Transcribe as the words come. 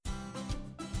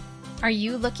Are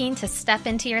you looking to step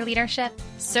into your leadership,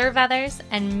 serve others,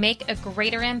 and make a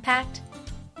greater impact?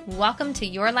 Welcome to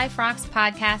Your Life Rocks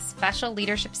podcast special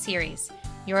leadership series.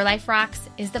 Your Life Rocks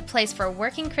is the place for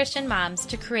working Christian moms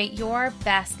to create your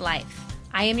best life.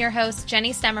 I am your host,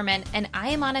 Jenny Stemmerman, and I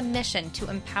am on a mission to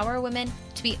empower women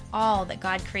to be all that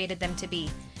God created them to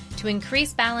be, to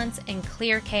increase balance and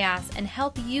clear chaos, and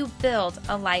help you build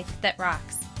a life that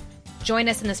rocks. Join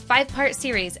us in this 5-part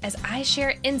series as I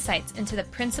share insights into the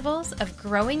principles of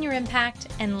growing your impact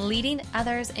and leading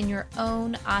others in your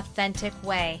own authentic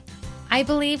way. I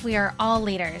believe we are all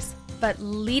leaders, but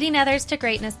leading others to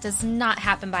greatness does not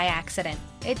happen by accident.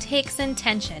 It takes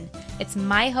intention. It's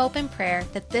my hope and prayer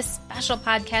that this special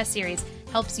podcast series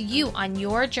helps you on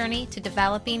your journey to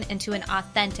developing into an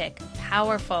authentic,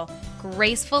 powerful,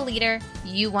 graceful leader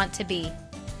you want to be.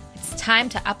 It's time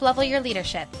to uplevel your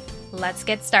leadership. Let's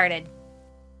get started.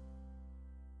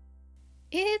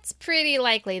 It's pretty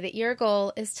likely that your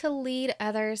goal is to lead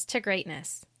others to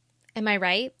greatness. Am I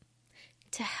right?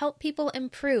 To help people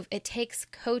improve, it takes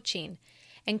coaching.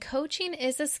 And coaching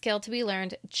is a skill to be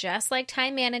learned just like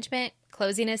time management,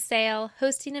 closing a sale,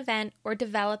 hosting an event, or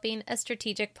developing a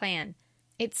strategic plan.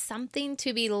 It's something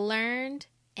to be learned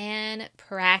and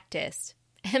practiced.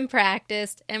 And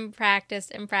practiced and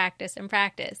practiced and practiced and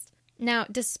practiced. Now,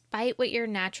 despite what your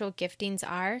natural giftings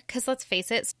are, because let's face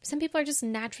it, some people are just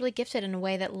naturally gifted in a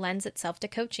way that lends itself to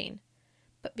coaching.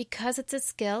 But because it's a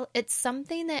skill, it's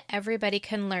something that everybody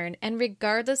can learn. And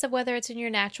regardless of whether it's in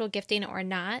your natural gifting or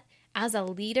not, as a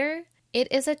leader,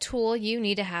 it is a tool you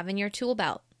need to have in your tool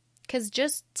belt. Because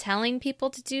just telling people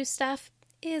to do stuff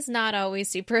is not always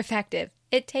super effective.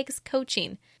 It takes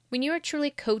coaching. When you are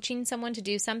truly coaching someone to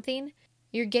do something,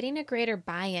 you're getting a greater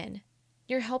buy-in.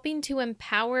 You're helping to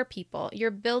empower people.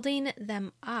 You're building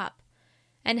them up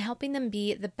and helping them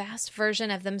be the best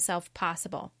version of themselves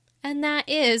possible. And that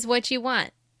is what you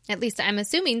want. At least I'm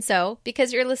assuming so,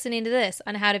 because you're listening to this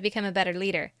on how to become a better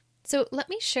leader. So let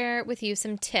me share with you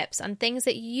some tips on things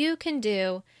that you can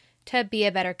do to be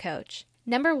a better coach.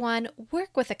 Number 1,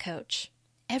 work with a coach.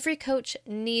 Every coach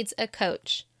needs a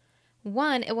coach.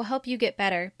 1, it will help you get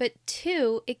better, but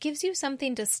 2, it gives you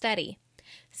something to study.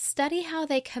 Study how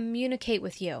they communicate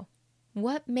with you.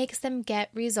 What makes them get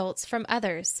results from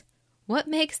others? What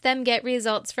makes them get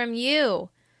results from you?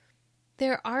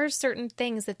 There are certain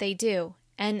things that they do,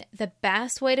 and the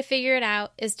best way to figure it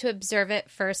out is to observe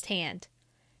it firsthand.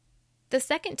 The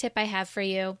second tip I have for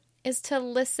you is to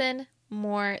listen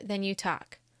more than you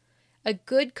talk. A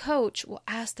good coach will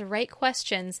ask the right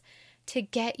questions to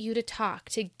get you to talk,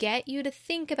 to get you to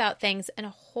think about things in a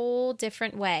whole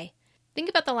different way. Think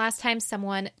about the last time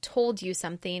someone told you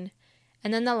something,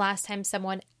 and then the last time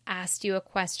someone asked you a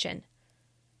question.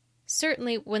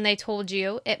 Certainly, when they told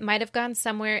you, it might have gone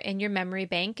somewhere in your memory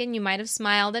bank, and you might have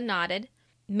smiled and nodded.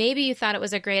 Maybe you thought it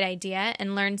was a great idea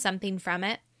and learned something from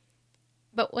it.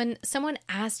 But when someone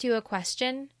asked you a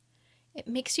question, it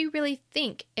makes you really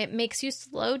think. It makes you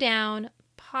slow down,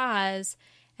 pause,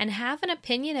 and have an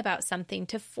opinion about something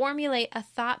to formulate a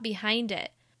thought behind it.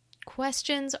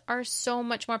 Questions are so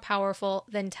much more powerful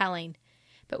than telling.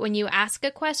 But when you ask a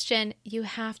question, you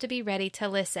have to be ready to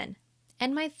listen.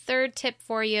 And my third tip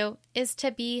for you is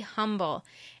to be humble.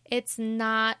 It's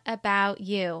not about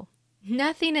you.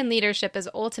 Nothing in leadership is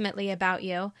ultimately about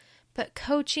you, but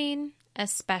coaching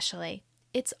especially.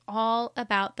 It's all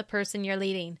about the person you're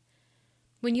leading.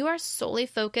 When you are solely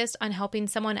focused on helping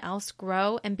someone else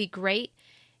grow and be great,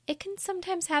 it can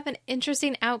sometimes have an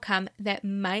interesting outcome that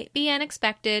might be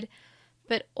unexpected,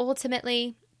 but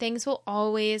ultimately, things will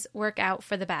always work out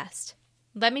for the best.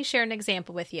 Let me share an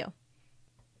example with you.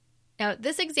 Now,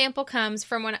 this example comes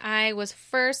from when I was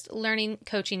first learning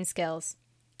coaching skills.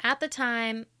 At the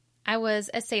time, I was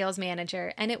a sales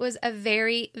manager, and it was a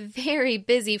very, very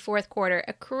busy fourth quarter,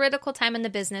 a critical time in the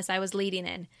business I was leading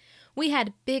in. We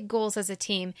had big goals as a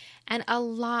team, and a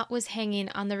lot was hanging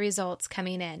on the results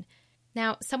coming in.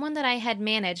 Now, someone that I had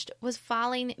managed was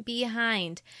falling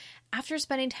behind. After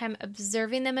spending time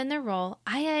observing them in their role,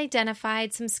 I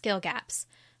identified some skill gaps.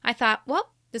 I thought,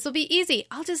 well, this will be easy.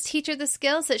 I'll just teach her the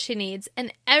skills that she needs,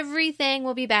 and everything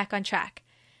will be back on track.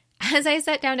 As I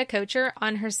sat down to coach her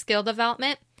on her skill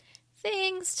development,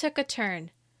 things took a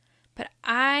turn. But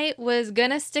I was going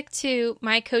to stick to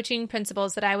my coaching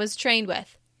principles that I was trained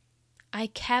with. I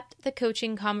kept the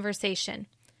coaching conversation.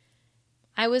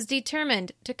 I was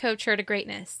determined to coach her to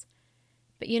greatness.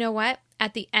 But you know what?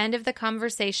 At the end of the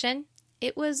conversation,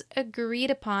 it was agreed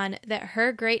upon that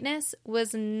her greatness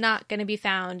was not going to be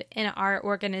found in our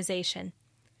organization.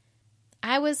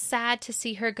 I was sad to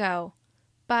see her go,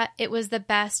 but it was the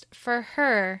best for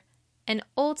her, and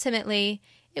ultimately,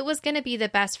 it was going to be the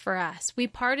best for us. We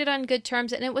parted on good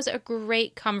terms, and it was a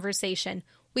great conversation.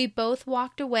 We both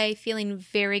walked away feeling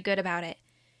very good about it.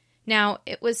 Now,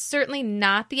 it was certainly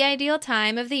not the ideal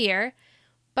time of the year,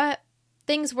 but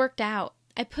things worked out.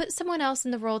 I put someone else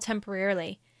in the role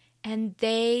temporarily, and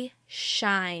they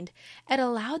shined. It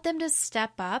allowed them to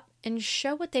step up and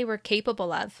show what they were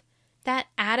capable of. That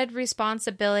added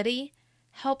responsibility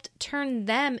helped turn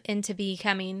them into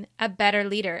becoming a better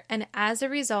leader, and as a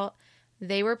result,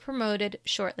 they were promoted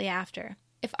shortly after.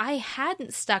 If I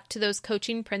hadn't stuck to those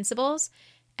coaching principles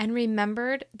and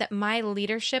remembered that my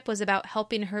leadership was about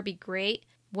helping her be great,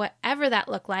 whatever that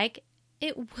looked like,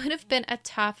 it would have been a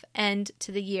tough end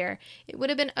to the year. It would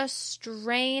have been a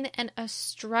strain and a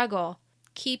struggle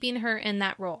keeping her in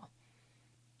that role.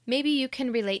 Maybe you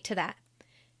can relate to that.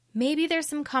 Maybe there's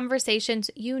some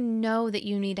conversations you know that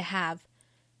you need to have,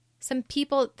 some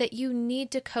people that you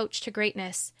need to coach to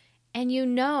greatness, and you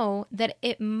know that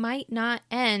it might not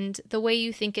end the way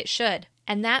you think it should.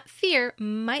 And that fear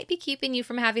might be keeping you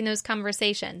from having those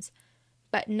conversations,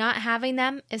 but not having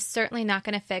them is certainly not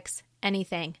going to fix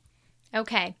anything.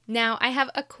 Okay, now I have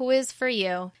a quiz for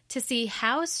you to see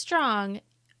how strong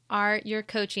are your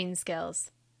coaching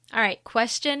skills. All right,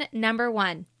 question number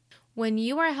 1. When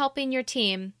you are helping your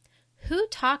team, who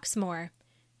talks more,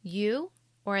 you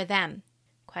or them?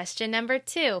 Question number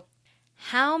 2.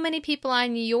 How many people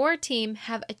on your team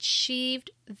have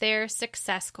achieved their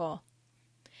success goal?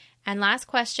 And last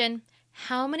question,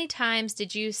 how many times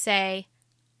did you say,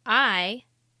 I,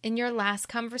 in your last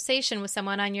conversation with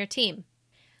someone on your team?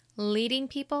 Leading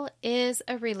people is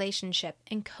a relationship,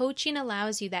 and coaching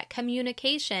allows you that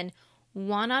communication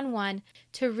one-on-one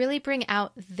to really bring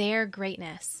out their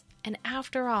greatness. And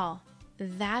after all,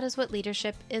 that is what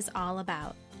leadership is all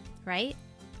about, right?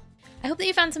 I hope that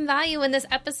you found some value in this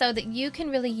episode that you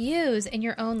can really use in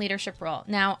your own leadership role.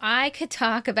 Now, I could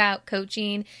talk about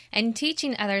coaching and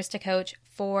teaching others to coach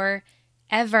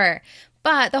forever,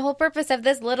 but the whole purpose of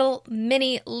this little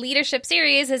mini leadership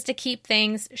series is to keep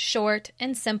things short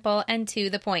and simple and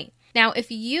to the point. Now,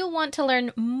 if you want to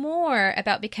learn more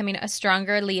about becoming a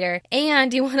stronger leader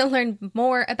and you want to learn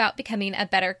more about becoming a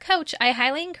better coach, I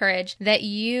highly encourage that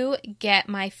you get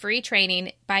my free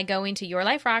training by going to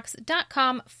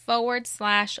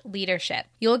yourliferocks.com/leadership.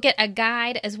 You'll get a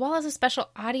guide as well as a special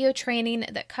audio training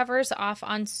that covers off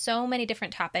on so many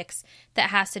different topics that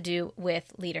has to do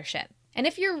with leadership. And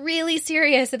if you're really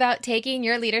serious about taking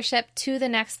your leadership to the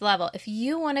next level, if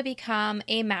you want to become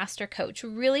a master coach,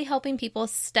 really helping people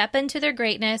step into their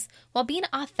greatness while being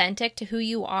authentic to who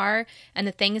you are and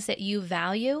the things that you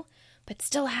value, but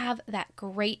still have that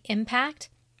great impact,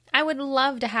 I would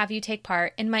love to have you take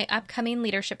part in my upcoming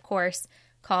leadership course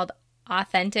called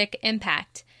Authentic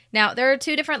Impact. Now, there are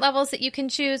 2 different levels that you can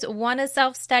choose. One is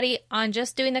self-study on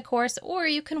just doing the course, or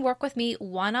you can work with me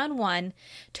one-on-one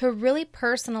to really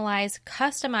personalize,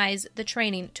 customize the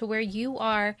training to where you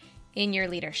are in your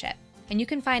leadership. And you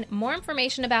can find more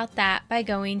information about that by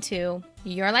going to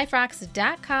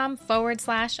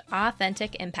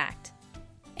yourliferocks.com/authentic impact.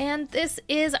 And this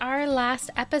is our last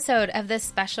episode of this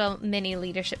special mini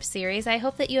leadership series. I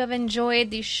hope that you have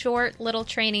enjoyed these short little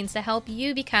trainings to help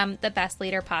you become the best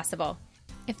leader possible.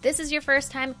 If this is your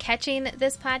first time catching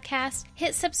this podcast,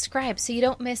 hit subscribe so you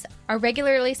don't miss our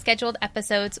regularly scheduled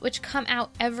episodes, which come out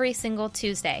every single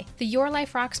Tuesday. The Your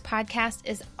Life Rocks podcast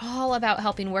is all about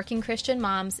helping working Christian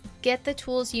moms get the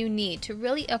tools you need to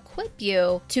really equip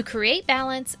you to create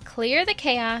balance, clear the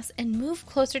chaos, and move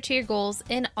closer to your goals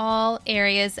in all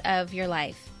areas of your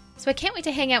life. So I can't wait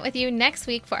to hang out with you next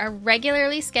week for our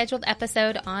regularly scheduled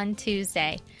episode on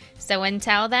Tuesday. So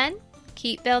until then,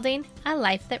 keep building a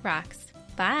life that rocks.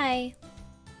 Bye.